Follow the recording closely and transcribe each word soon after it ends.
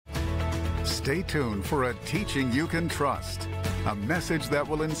Stay tuned for a teaching you can trust, a message that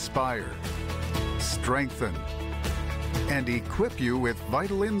will inspire, strengthen, and equip you with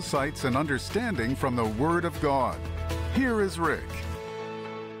vital insights and understanding from the Word of God. Here is Rick.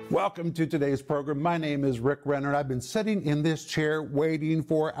 Welcome to today's program. My name is Rick Renner. I've been sitting in this chair waiting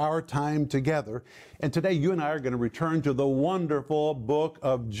for our time together. And today you and I are going to return to the wonderful book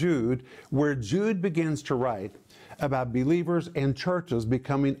of Jude, where Jude begins to write about believers and churches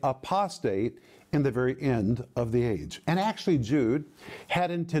becoming apostate in the very end of the age. And actually, Jude had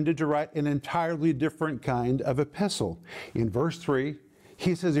intended to write an entirely different kind of epistle. In verse 3,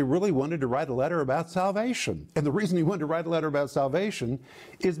 he says he really wanted to write a letter about salvation. And the reason he wanted to write a letter about salvation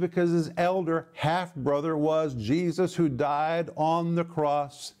is because his elder half-brother was Jesus, who died on the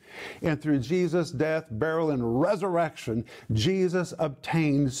cross. And through Jesus' death, burial, and resurrection, Jesus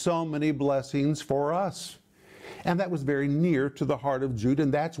obtained so many blessings for us. And that was very near to the heart of Jude,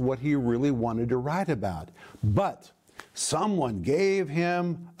 and that's what he really wanted to write about. But someone gave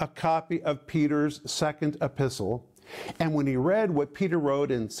him a copy of Peter's second epistle. And when he read what Peter wrote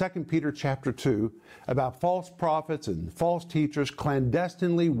in 2 Peter chapter 2 about false prophets and false teachers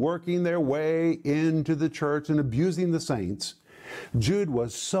clandestinely working their way into the church and abusing the saints, Jude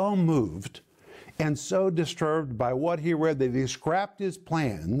was so moved and so disturbed by what he read that he scrapped his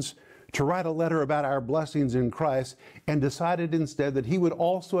plans to write a letter about our blessings in Christ and decided instead that he would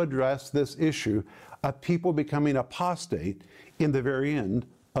also address this issue of people becoming apostate in the very end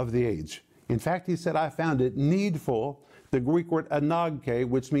of the age. In fact, he said, I found it needful, the Greek word anagke,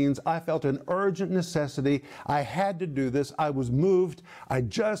 which means I felt an urgent necessity. I had to do this. I was moved. I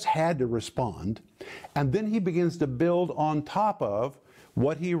just had to respond. And then he begins to build on top of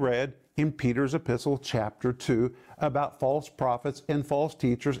what he read in Peter's epistle, chapter 2, about false prophets and false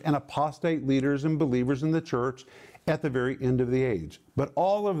teachers and apostate leaders and believers in the church at the very end of the age. But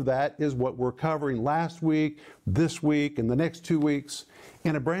all of that is what we're covering last week, this week, and the next 2 weeks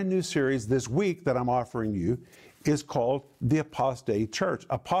in a brand new series this week that I'm offering you is called The Apostate Church.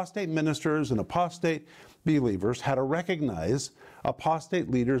 Apostate ministers and apostate believers, how to recognize apostate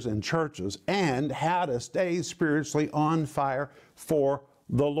leaders and churches, and how to stay spiritually on fire for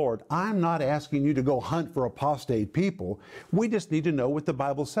the Lord. I'm not asking you to go hunt for apostate people. We just need to know what the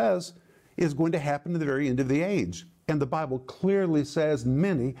Bible says is going to happen at the very end of the age. And the Bible clearly says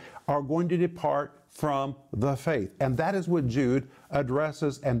many are going to depart from the faith. And that is what Jude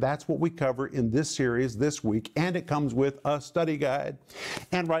addresses, and that's what we cover in this series this week. And it comes with a study guide.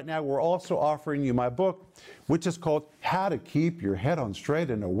 And right now we're also offering you my book, which is called How to Keep Your Head on Straight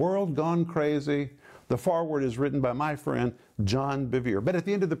in a World Gone Crazy. The foreword is written by my friend, John Bevere. But at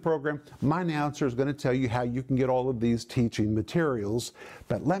the end of the program, my announcer is going to tell you how you can get all of these teaching materials.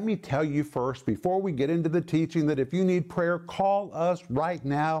 But let me tell you first, before we get into the teaching, that if you need prayer, call us right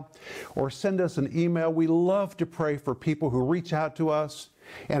now or send us an email. We love to pray for people who reach out to us.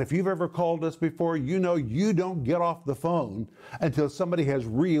 And if you've ever called us before, you know you don't get off the phone until somebody has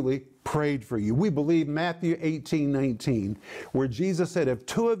really prayed for you. We believe Matthew 18:19, where Jesus said, if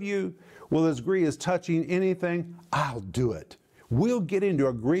two of you will agree as touching anything, I'll do it. We'll get into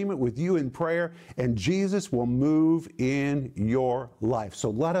agreement with you in prayer, and Jesus will move in your life. So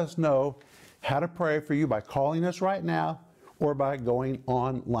let us know how to pray for you by calling us right now or by going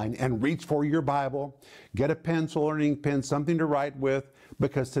online. And reach for your Bible, get a pencil or an ink pen, something to write with,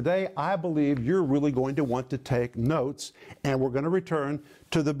 because today I believe you're really going to want to take notes, and we're going to return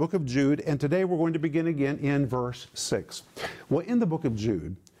to the book of Jude, and today we're going to begin again in verse 6. Well, in the book of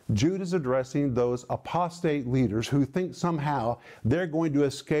Jude, Jude is addressing those apostate leaders who think somehow they're going to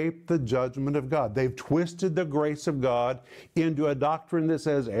escape the judgment of God. They've twisted the grace of God into a doctrine that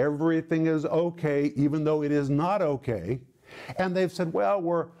says everything is okay, even though it is not okay. And they've said, well,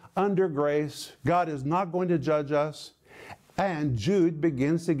 we're under grace. God is not going to judge us. And Jude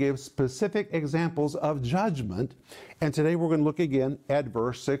begins to give specific examples of judgment. And today we're going to look again at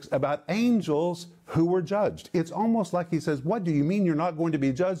verse 6 about angels who were judged. It's almost like he says, what do you mean you're not going to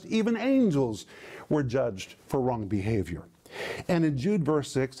be judged? Even angels were judged for wrong behavior. And in Jude verse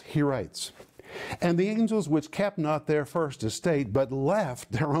 6, he writes, and the angels which kept not their first estate, but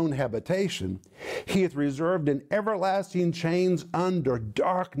left their own habitation, he hath reserved in everlasting chains under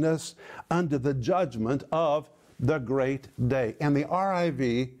darkness, unto the judgment of the great day. And the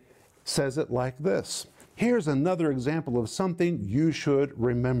RIV says it like this. Here's another example of something you should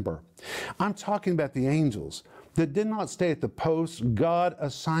remember. I'm talking about the angels that did not stay at the posts God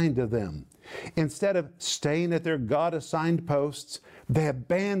assigned to them. Instead of staying at their God-assigned posts, they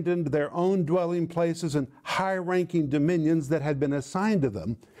abandoned their own dwelling places and high-ranking dominions that had been assigned to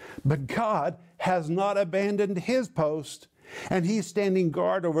them. But God has not abandoned his post. And he's standing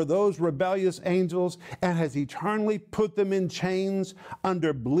guard over those rebellious angels and has eternally put them in chains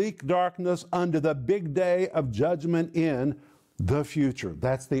under bleak darkness, under the big day of judgment in the future.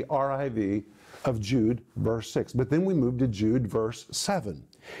 That's the RIV of Jude, verse 6. But then we move to Jude, verse 7.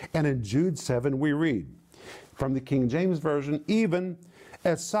 And in Jude 7, we read from the King James Version, even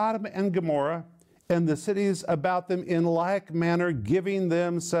as Sodom and Gomorrah and the cities about them in like manner, giving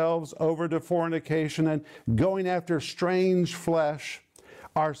themselves over to fornication and going after strange flesh,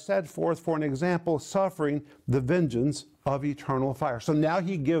 are set forth for an example, suffering the vengeance of eternal fire. So now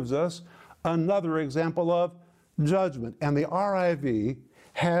he gives us another example of judgment. And the RIV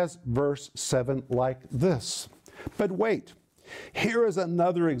has verse 7 like this. But wait, here is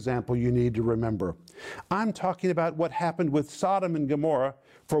another example you need to remember. I'm talking about what happened with Sodom and Gomorrah,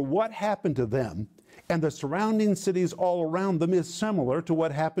 for what happened to them and the surrounding cities all around them is similar to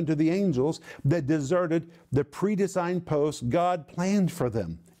what happened to the angels that deserted the predesigned post God planned for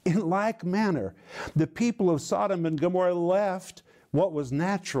them. In like manner, the people of Sodom and Gomorrah left what was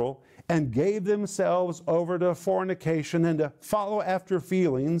natural and gave themselves over to fornication and to follow after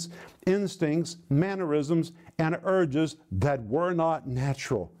feelings, instincts, mannerisms, and urges that were not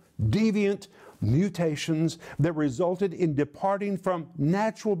natural. Deviant mutations that resulted in departing from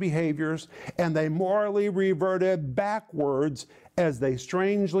natural behaviors, and they morally reverted backwards as they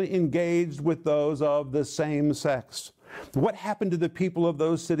strangely engaged with those of the same sex. What happened to the people of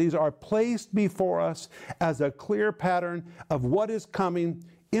those cities are placed before us as a clear pattern of what is coming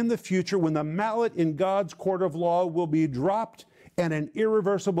in the future when the mallet in God's court of law will be dropped and an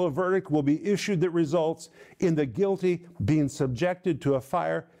irreversible verdict will be issued that results in the guilty being subjected to a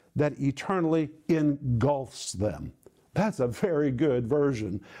fire that eternally engulfs them. That's a very good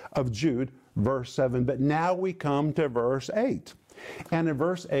version of Jude, verse 7. But now we come to verse 8. And in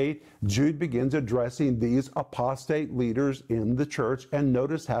verse 8, Jude begins addressing these apostate leaders in the church, and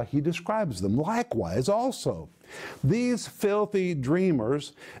notice how he describes them. Likewise also, these filthy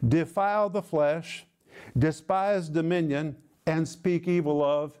dreamers defile the flesh, despise dominion, and speak evil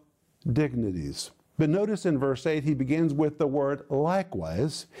of dignities. But notice in verse 8, he begins with the word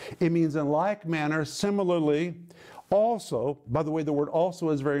likewise. It means in like manner, similarly, also. By the way, the word also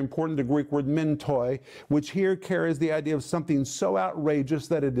is very important, the Greek word mentoi, which here carries the idea of something so outrageous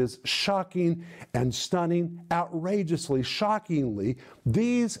that it is shocking and stunning, outrageously, shockingly,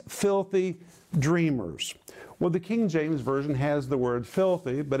 these filthy dreamers. Well, the King James Version has the word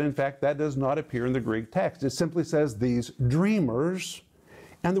filthy, but in fact that does not appear in the Greek text. It simply says these dreamers.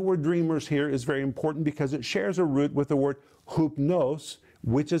 And the word dreamers here is very important because it shares a root with the word hupnos,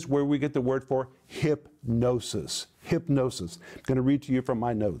 which is where we get the word for hypnosis. Hypnosis. I'm going to read to you from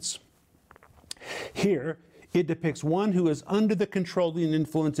my notes. Here, it depicts one who is under the controlling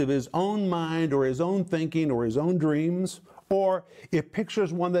influence of his own mind or his own thinking or his own dreams, or it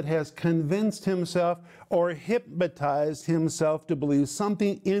pictures one that has convinced himself or hypnotized himself to believe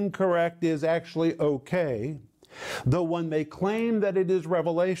something incorrect is actually okay. Though one may claim that it is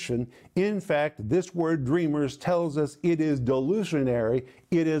revelation, in fact, this word dreamers tells us it is delusionary,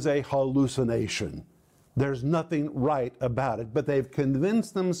 it is a hallucination. There's nothing right about it, but they've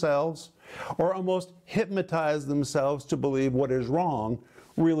convinced themselves or almost hypnotized themselves to believe what is wrong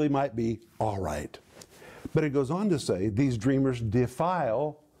really might be all right. But it goes on to say these dreamers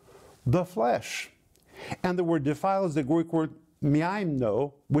defile the flesh. And the word defile is the Greek word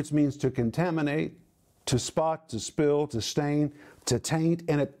miaimno, which means to contaminate, to spot, to spill, to stain, to taint,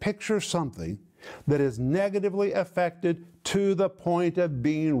 and it pictures something that is negatively affected to the point of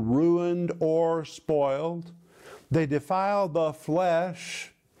being ruined or spoiled. They defile the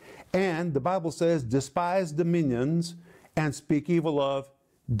flesh, and the Bible says, despise dominions and speak evil of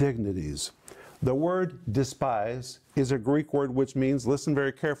dignities. The word despise is a Greek word which means, listen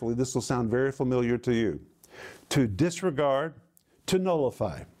very carefully, this will sound very familiar to you, to disregard, to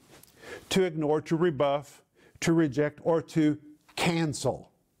nullify, to ignore, to rebuff, to reject, or to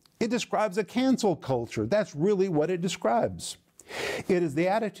cancel. It describes a cancel culture. That's really what it describes. It is the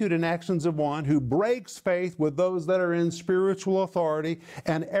attitude and actions of one who breaks faith with those that are in spiritual authority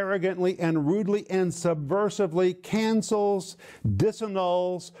and arrogantly and rudely and subversively cancels,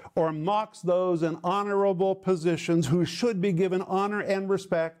 disannuls, or mocks those in honorable positions who should be given honor and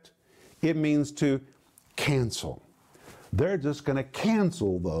respect. It means to cancel. They're just going to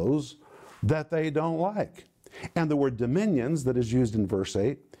cancel those that they don't like. And the word dominions that is used in verse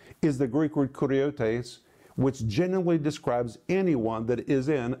 8 is the Greek word kuriotes, which generally describes anyone that is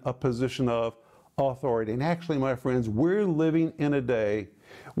in a position of authority. And actually, my friends, we're living in a day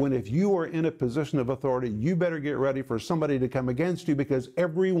when if you are in a position of authority, you better get ready for somebody to come against you, because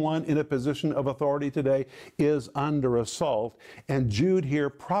everyone in a position of authority today is under assault. And Jude here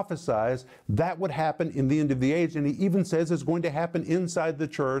prophesies that would happen in the end of the age. And he even says it's going to happen inside the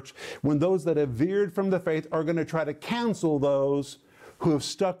church when those that have veered from the faith are going to try to cancel those who have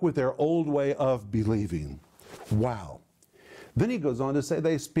stuck with their old way of believing. Wow. Then he goes on to say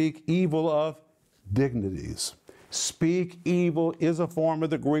they speak evil of dignities. Speak evil is a form of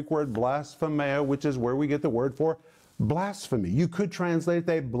the Greek word blasphemeo, which is where we get the word for blasphemy. You could translate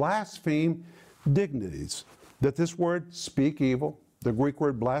they blaspheme dignities. That this word, speak evil, the Greek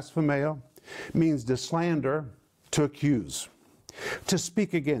word blasphemeo, means to slander, to accuse, to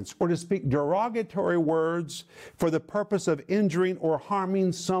speak against, or to speak derogatory words for the purpose of injuring or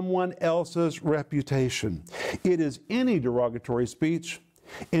harming someone else's reputation. It is any derogatory speech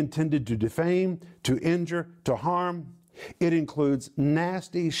intended to defame, to injure, to harm. It includes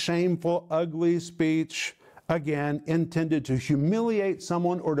nasty, shameful, ugly speech, again, intended to humiliate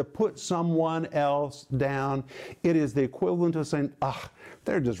someone or to put someone else down. It is the equivalent of saying,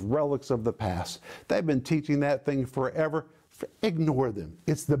 they're just relics of the past. They've been teaching that thing forever. Ignore them.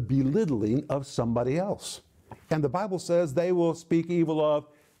 It's the belittling of somebody else. And the Bible says they will speak evil of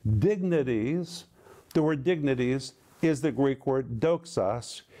dignities. The word dignities is the Greek word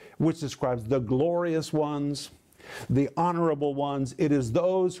doxos, which describes the glorious ones, the honorable ones. It is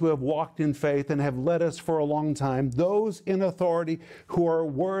those who have walked in faith and have led us for a long time, those in authority who are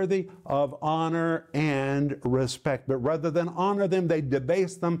worthy of honor and respect. But rather than honor them, they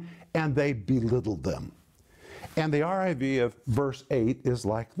debase them and they belittle them. And the RIV of verse 8 is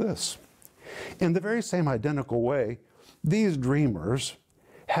like this. In the very same identical way, these dreamers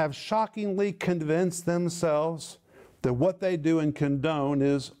have shockingly convinced themselves that what they do and condone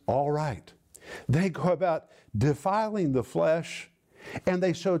is all right. They go about defiling the flesh, and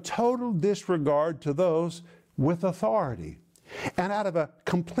they show total disregard to those with authority. And out of a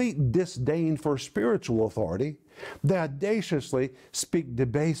complete disdain for spiritual authority, they audaciously speak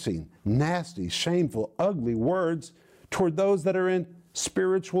debasing, nasty, shameful, ugly words toward those that are in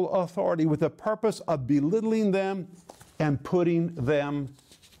spiritual authority with the purpose of belittling them and putting them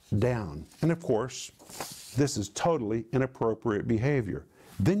down. And of course, this is totally inappropriate behavior.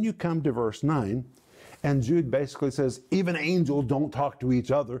 Then you come to verse 9, and Jude basically says, even angels don't talk to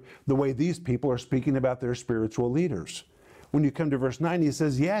each other the way these people are speaking about their spiritual leaders. When you come to verse 9, he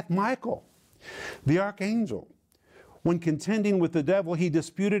says, yet Michael, the archangel, when contending with the devil, he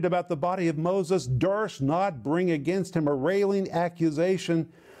disputed about the body of Moses, durst not bring against him a railing accusation,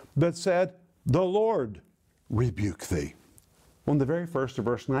 but said, the Lord rebuke thee. Well, in the very first of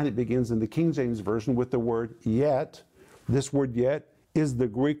verse 9, it begins in the King James Version with the word yet. This word yet is the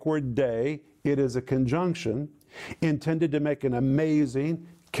Greek word de. It is a conjunction intended to make an amazing,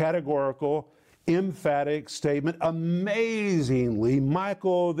 categorical, emphatic statement. Amazingly,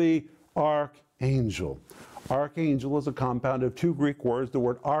 Michael the archangel. Archangel is a compound of two Greek words, the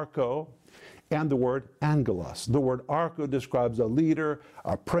word archo and the word angelos. The word archo describes a leader,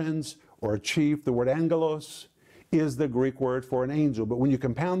 a prince, or a chief. The word angelos is the Greek word for an angel. But when you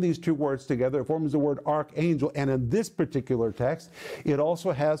compound these two words together, it forms the word archangel. And in this particular text, it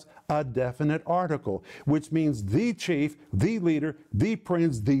also has a definite article, which means the chief, the leader, the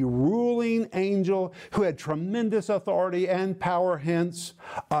prince, the ruling angel who had tremendous authority and power, hence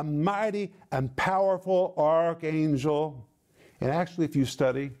a mighty and powerful archangel. And actually, if you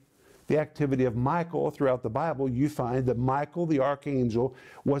study the activity of Michael throughout the Bible, you find that Michael the archangel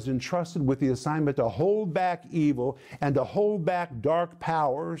was entrusted with the assignment to hold back evil and to hold back dark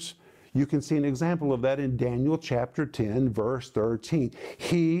powers. You can see an example of that in Daniel chapter 10, verse 13.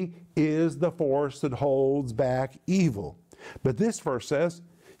 He is the force that holds back evil. But this verse says,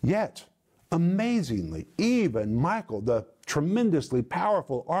 yet, amazingly, even Michael, the tremendously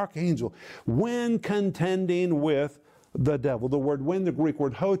powerful archangel, when contending with the devil. The word when, the Greek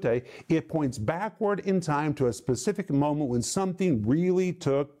word hote, it points backward in time to a specific moment when something really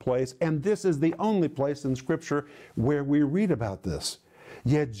took place. And this is the only place in Scripture where we read about this.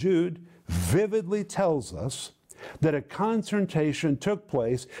 Yet Jude vividly tells us that a confrontation took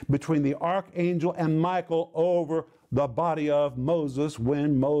place between the archangel and Michael over the body of Moses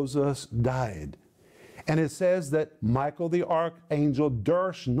when Moses died. And it says that Michael the archangel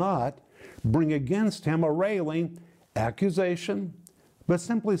durst not bring against him a railing accusation, but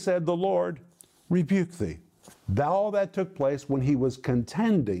simply said, the Lord rebuke thee. All that took place when he was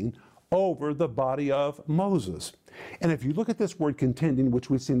contending over the body of Moses. And if you look at this word contending, which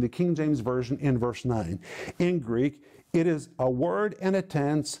we see in the King James Version in verse 9, in Greek, it is a word and a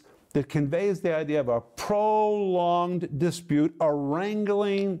tense that conveys the idea of a prolonged dispute, a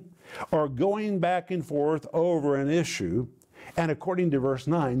wrangling, or going back and forth over an issue. And according to verse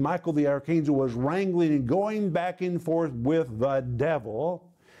 9, Michael the archangel was wrangling and going back and forth with the devil.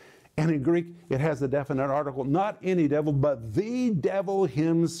 And in Greek, it has a definite article, not any devil, but the devil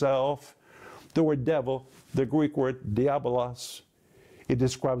himself. The word devil, the Greek word diabolos, it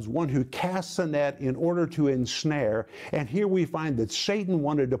describes one who casts a net in order to ensnare. And here we find that Satan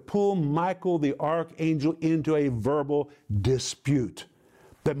wanted to pull Michael the archangel into a verbal dispute,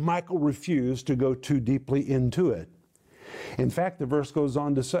 that Michael refused to go too deeply into it. In fact, the verse goes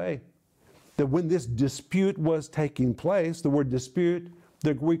on to say that when this dispute was taking place, the word dispute,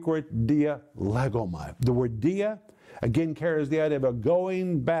 the Greek word dia legomai. The word dia, again, carries the idea of a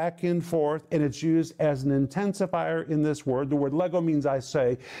going back and forth, and it's used as an intensifier in this word. The word lego means I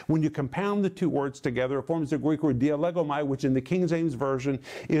say. When you compound the two words together, it forms the Greek word dia legomai, which in the King James Version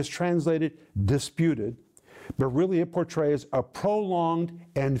is translated disputed. But really it portrays a prolonged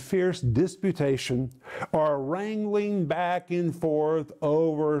and fierce disputation or a wrangling back and forth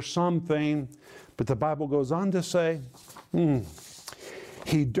over something. But the Bible goes on to say,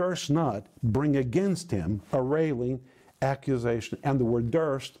 he durst not bring against him a railing accusation. And the word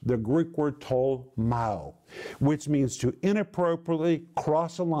durst, the Greek word tolmao, which means to inappropriately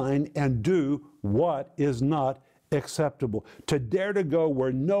cross a line and do what is not acceptable. To dare to go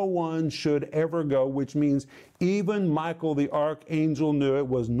where no one should ever go, which means even Michael the archangel knew it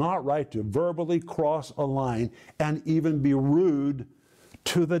was not right to verbally cross a line and even be rude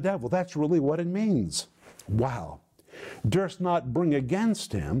to the devil. That's really what it means. Wow. Durst not bring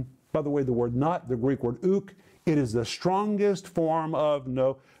against him. By the way, the word not, the Greek word uk, it is the strongest form of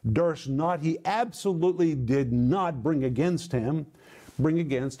no. Durst not, he absolutely did not bring against him. Bring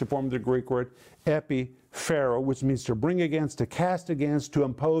against, to form the Greek word epiphero, which means to bring against, to cast against, to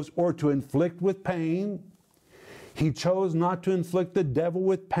impose, or to inflict with pain. He chose not to inflict the devil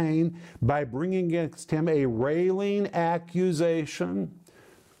with pain by bringing against him a railing accusation.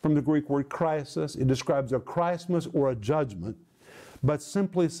 From the Greek word crisis, it describes a Christmas or a judgment, but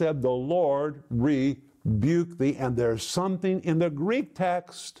simply said, the Lord rebuke thee. And there's something in the Greek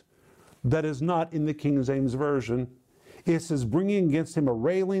text that is not in the King James Version. It says, bringing against him a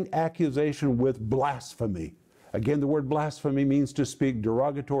railing accusation with blasphemy. Again, the word blasphemy means to speak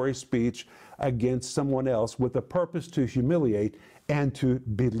derogatory speech against someone else with the purpose to humiliate and to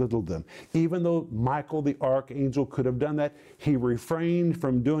belittle them. Even though Michael the archangel could have done that, he refrained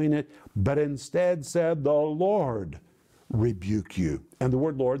from doing it, but instead said, the Lord rebuke you. And the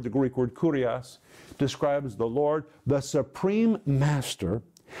word Lord, the Greek word kurios, describes the Lord, the supreme master,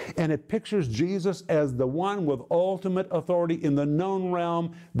 and it pictures Jesus as the one with ultimate authority in the known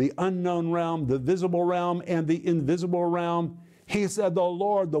realm, the unknown realm, the visible realm, and the invisible realm. He said, the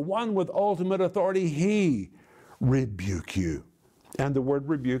Lord, the one with ultimate authority, he rebuke you. And the word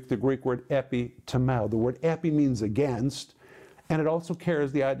rebuke, the Greek word epitomao. The word epi means against, and it also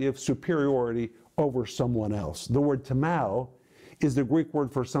carries the idea of superiority over someone else. The word tomao is the Greek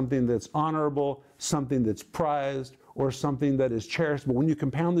word for something that's honorable, something that's prized, or something that is cherished. But when you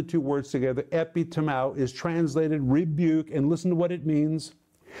compound the two words together, epitomao is translated rebuke, and listen to what it means.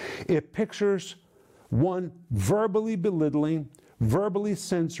 It pictures one verbally belittling, verbally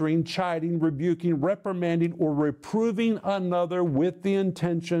censoring, chiding, rebuking, reprimanding, or reproving another with the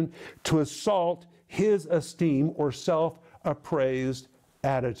intention to assault his esteem or self-appraised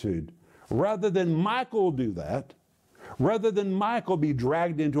attitude. Rather than Michael do that, rather than Michael be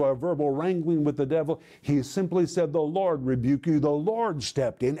dragged into a verbal wrangling with the devil, he simply said, the Lord rebuke you. The Lord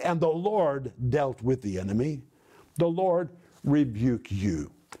stepped in, and the Lord dealt with the enemy. The Lord rebuke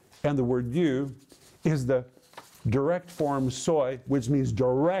you. And the word you is the direct form soi, which means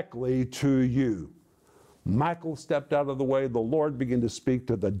directly to you. Michael stepped out of the way. The Lord began to speak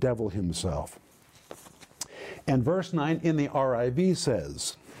to the devil himself. And verse 9 in the RIV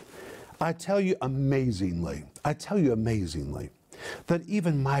says, I tell you amazingly, that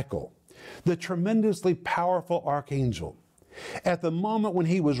even Michael, the tremendously powerful archangel, at the moment when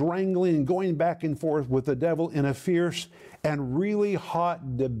he was wrangling and going back and forth with the devil in a fierce and really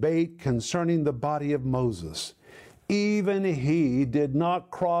hot debate concerning the body of Moses, even he did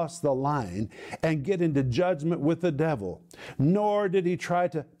not cross the line and get into judgment with the devil, nor did he try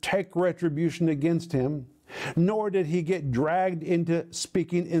to take retribution against him, nor did he get dragged into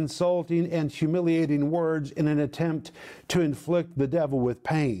speaking insulting and humiliating words in an attempt to inflict the devil with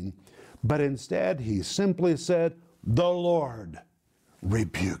pain. But instead, he simply said, the Lord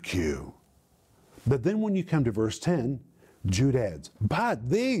rebuke you. But then when you come to verse 10, Jude adds, but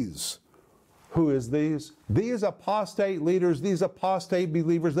these Who is these? These apostate leaders, these apostate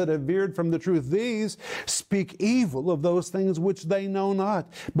believers that have veered from the truth. These speak evil of those things which they know not,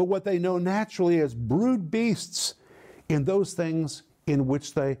 but what they know naturally as brute beasts in those things in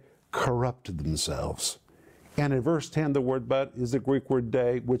which they corrupt themselves. And in verse 10, the word but is the Greek word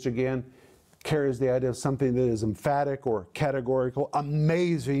de, which again carries the idea of something that is emphatic or categorical.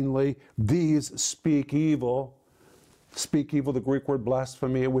 Amazingly, these speak evil. Speak evil, the Greek word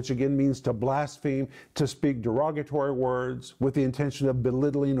blasphemia, which again means to blaspheme, to speak derogatory words with the intention of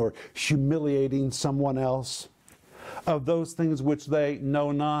belittling or humiliating someone else. Of those things which they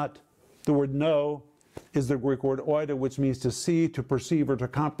know not, the word know is the Greek word oida, which means to see, to perceive, or to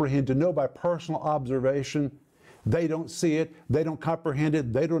comprehend, to know by personal observation. They don't see it, they don't comprehend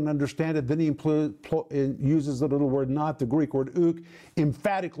it, they don't understand it. Then he uses the little word not, the Greek word ook.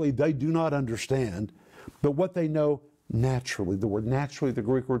 Emphatically, they do not understand. But what they know naturally, the word naturally, the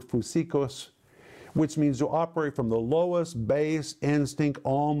Greek word physikos, which means to operate from the lowest base instinct,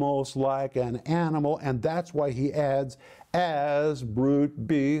 almost like an animal. And that's why he adds as brute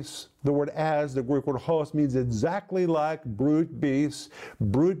beasts. The word as, the Greek word hos, means exactly like brute beasts.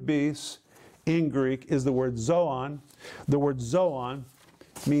 Brute beasts in Greek is the word zoon. The word zoon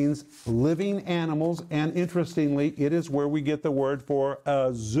means living animals, and interestingly, it is where we get the word for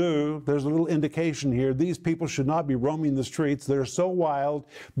a zoo. There's a little indication here. These people should not be roaming the streets. They're so wild,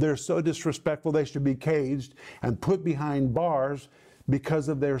 they're so disrespectful, they should be caged and put behind bars because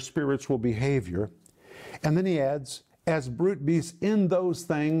of their spiritual behavior. And then he adds, as brute beasts in those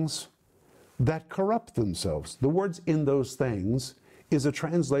things that corrupt themselves. The words in those things is a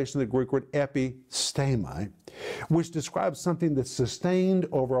translation of the Greek word epistemi, which describes something that's sustained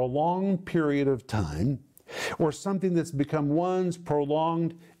over a long period of time, or something that's become one's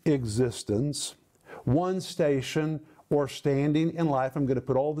prolonged existence, one's station or standing in life. I'm going to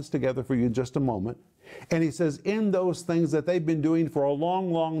put all this together for you in just a moment. And he says, in those things that they've been doing for a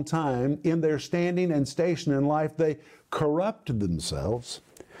long, long time, in their standing and station in life, they corrupt themselves.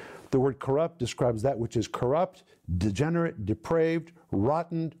 The word corrupt describes that which is corrupt, degenerate, depraved,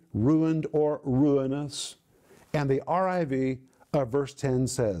 rotten, ruined, or ruinous. And the RIV of verse 10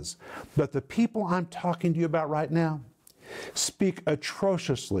 says, but the people I'm talking to you about right now speak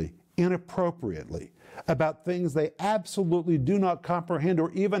atrociously, inappropriately, about things they absolutely do not comprehend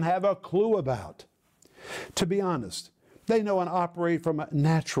or even have a clue about. To be honest, they know and operate from a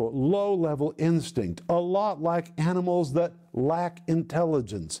natural, low-level instinct, a lot like animals that lack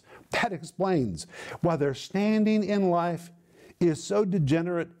intelligence. That explains why their standing in life is so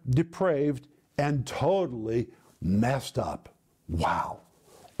degenerate, depraved, and totally messed up. Wow.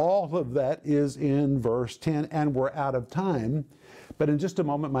 All of that is in verse 10, and we're out of time. But in just a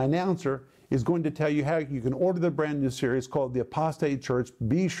moment, my announcer is going to tell you how you can order the brand new series called The Apostate Church.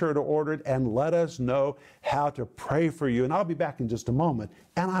 Be sure to order it and let us know how to pray for you. And I'll be back in just a moment,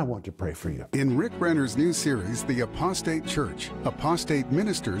 and I want to pray for you. In Rick Renner's new series, The Apostate Church, Apostate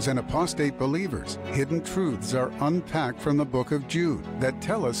Ministers and Apostate Believers, hidden truths are unpacked from the book of Jude that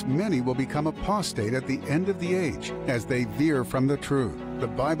tell us many will become apostate at the end of the age as they veer from the truth. The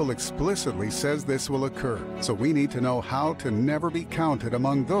Bible explicitly says this will occur, so we need to know how to never be counted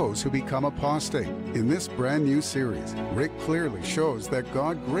among those who become apostate. In this brand new series, Rick clearly shows that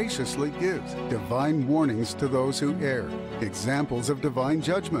God graciously gives divine warnings to those who err, examples of divine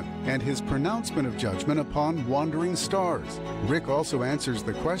judgment, and his pronouncement of judgment upon wandering stars. Rick also answers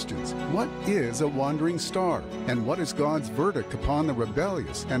the questions, what is a wandering star? And what is God's verdict upon the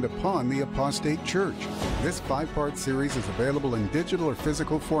rebellious and upon the apostate church? This 5-part series is available in digital or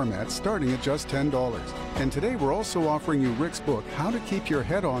physical format starting at just $10. And today we're also offering you Rick's book, How to Keep Your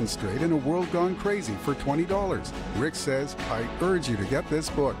Head On Straight in a World Gone Crazy, for $20. Rick says, I urge you to get this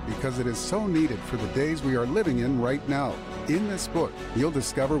book because it is so needed for the days we are living in right now. In this book, you'll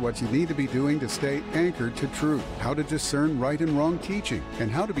discover what you need to be doing to stay anchored to truth, how to discern right and wrong teaching,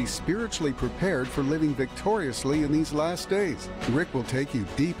 and how to be spiritually prepared for living victoriously in these last days. Rick will take you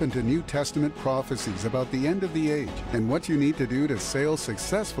deep into New Testament prophecies about the end of the age and what you need to do to sail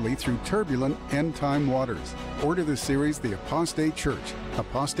successfully through turbulent end-time waters. Order the series, The Apostate Church,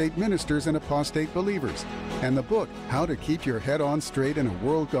 Apostate Ministers and Apostate Believers, and the book, How to Keep Your Head On Straight in a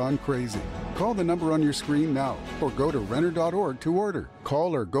World Gone Crazy. Call the number on your screen now, or go to Renner.org to order.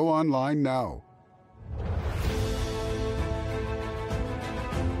 Call or go online now.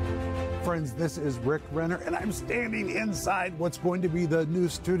 Friends, this is Rick Renner, and I'm standing inside what's going to be the new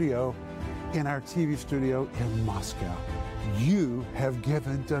studio in our TV studio in Moscow. You have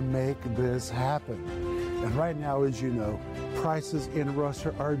given to make this happen. And right now, as you know, prices in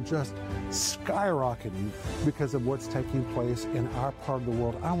Russia are just skyrocketing because of what's taking place in our part of the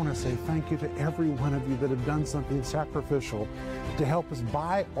world. I want to say thank you to every one of you that have done something sacrificial to help us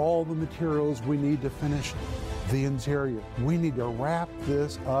buy all the materials we need to finish the interior. We need to wrap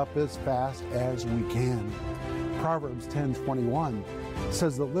this up as fast as we can. Proverbs 10:21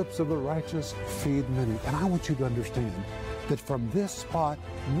 says, the lips of the righteous feed many. And I want you to understand that from this spot,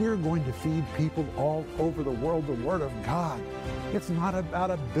 we're going to feed people all over the world the Word of God. It's not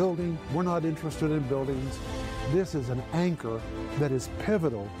about a building. We're not interested in buildings. This is an anchor that is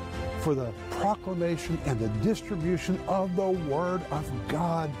pivotal for the proclamation and the distribution of the Word of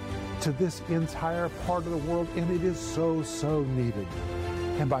God to this entire part of the world, and it is so, so needed.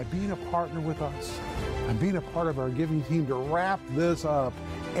 And by being a partner with us and being a part of our giving team to wrap this up,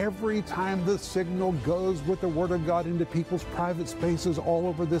 every time the signal goes with the Word of God into people's private spaces all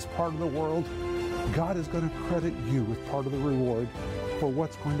over this part of the world, God is going to credit you with part of the reward for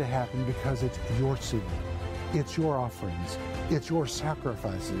what's going to happen, because it's your seed, it's your offerings, it's your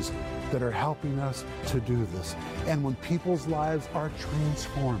sacrifices that are helping us to do this. And when people's lives are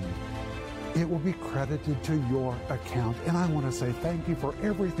transformed, it will be credited to your account. And I want to say thank you for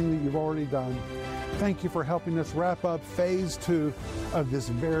everything that you've already done. Thank you for helping us wrap up phase 2 of this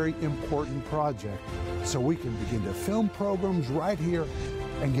very important project so we can begin to film programs right here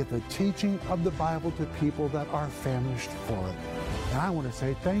and get the teaching of the Bible to people that are famished for it. And I want to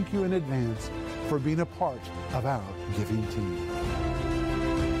say thank you in advance for being a part of our giving team.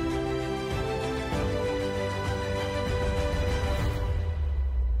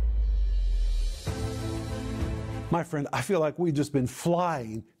 My friend, I feel like we've just been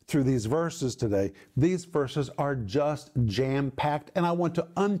flying through these verses today. These verses are just jam-packed, and I want to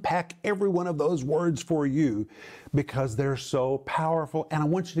unpack every one of those words for you because they're so powerful. And I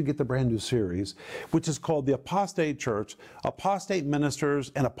want you to get the brand new series, which is called The Apostate Church, Apostate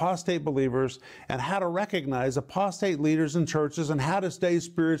Ministers and Apostate Believers, and how to recognize apostate leaders in churches and how to stay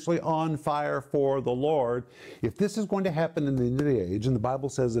spiritually on fire for the Lord. If this is going to happen in the end of the age, and the Bible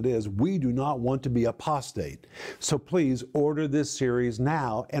says it is, we do not want to be apostate. So please order this series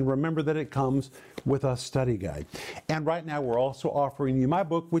now, and remember that it comes with a study guide. And right now we're also offering you my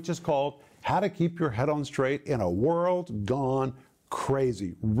book, which is called How to Keep Your Head on Straight in a World Gone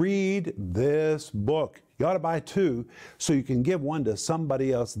Crazy. Read this book. You ought to buy 2 so you can give one to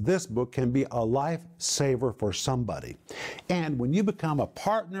somebody else. This book can be a lifesaver for somebody. And when you become a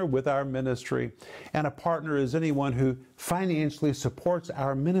partner with our ministry, and a partner is anyone who financially supports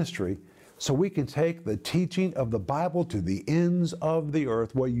our ministry, so we can take the teaching of the Bible to the ends of the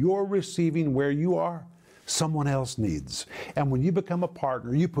earth. What you're receiving where you are, someone else needs. And when you become a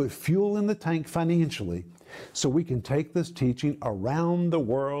partner, you put fuel in the tank financially so we can take this teaching around the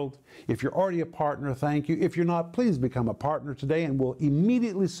world. If you're already a partner, thank you. If you're not, please become a partner today, and we'll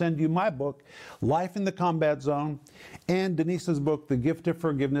immediately send you my book, Life in the Combat Zone, and Denise's book, The Gift of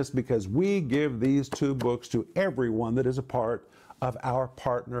Forgiveness, because we give these 2 books to everyone that is a part of our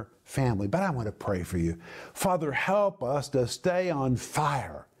partner family. But I want to pray for you. Father, help us to stay on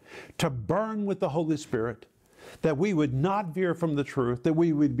fire, to burn with the Holy Spirit, that we would not veer from the truth, that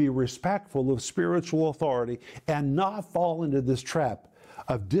we would be respectful of spiritual authority and not fall into this trap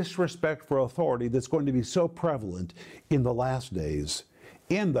of disrespect for authority that's going to be so prevalent in the last days.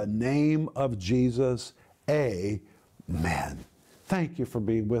 In the name of Jesus, amen. Thank you for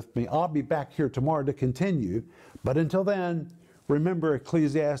being with me. I'll be back here tomorrow to continue, but until then, remember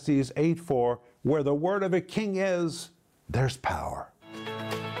Ecclesiastes 8:4, where the word of a king is, there's power.